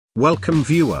Welcome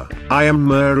viewer, I am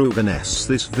Murugan S.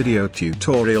 This video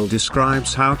tutorial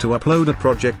describes how to upload a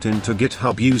project into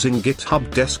GitHub using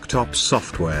GitHub Desktop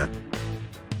Software.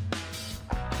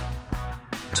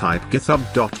 Type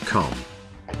github.com.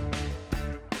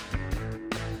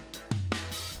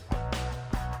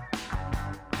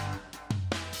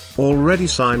 Already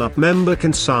sign up member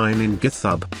can sign in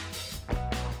GitHub.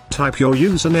 Type your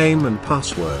username and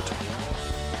password.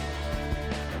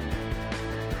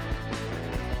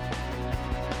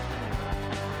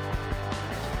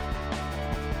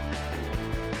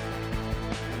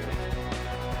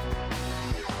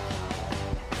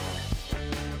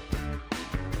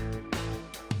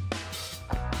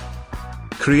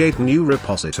 Create new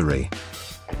repository.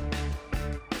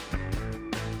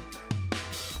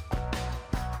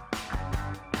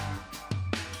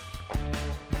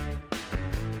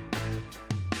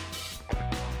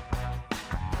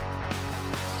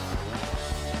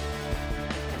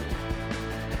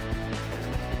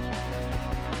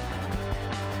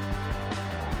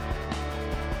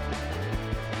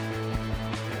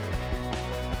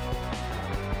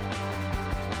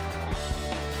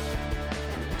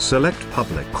 Select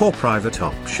public or private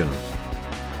option.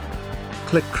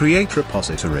 Click Create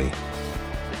Repository.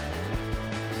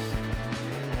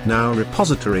 Now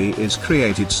repository is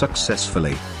created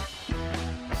successfully.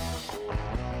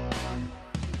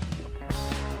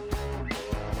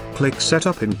 Click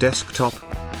Setup in Desktop.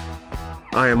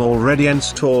 I am already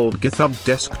installed GitHub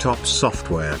Desktop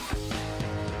Software.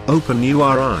 Open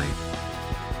URI.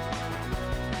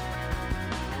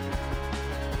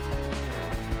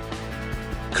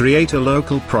 Create a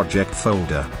local project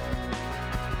folder.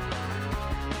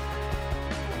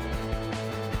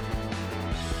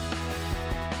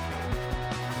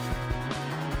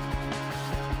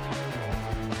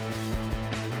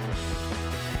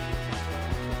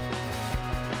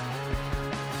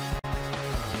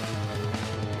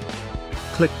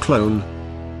 Click Clone.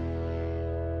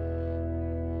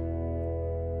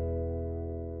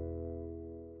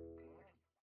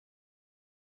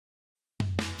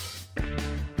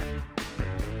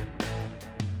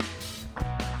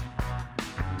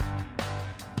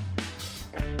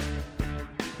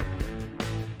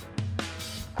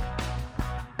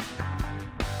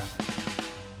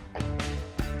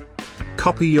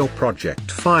 Copy your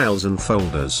project files and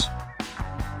folders.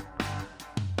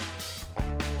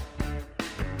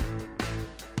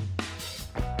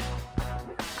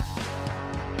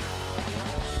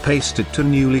 Paste it to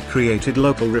newly created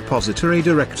local repository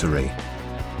directory.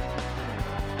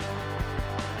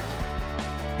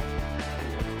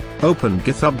 Open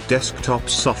GitHub Desktop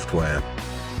Software.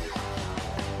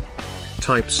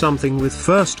 Type something with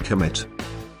first commit.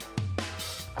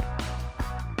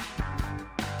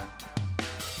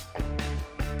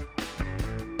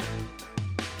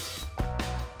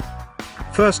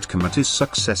 First commit is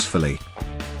successfully.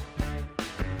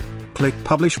 Click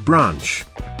Publish Branch.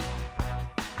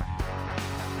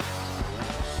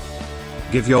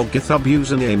 Give your GitHub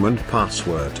username and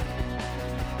password.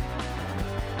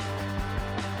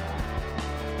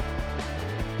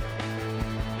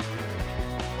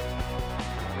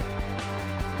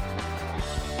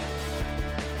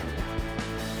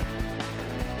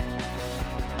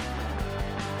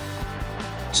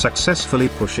 Successfully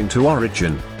pushing to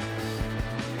origin.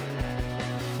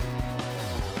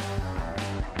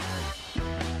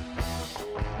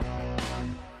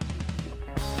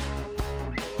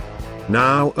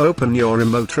 Now open your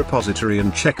remote repository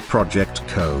and check project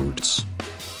codes.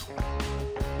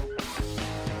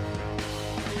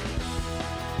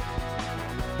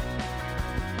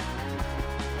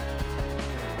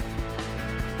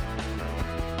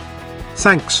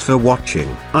 Thanks for watching.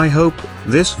 I hope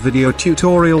this video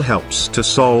tutorial helps to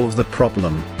solve the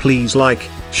problem. Please like,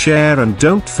 share and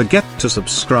don't forget to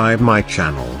subscribe my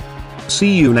channel.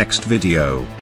 See you next video.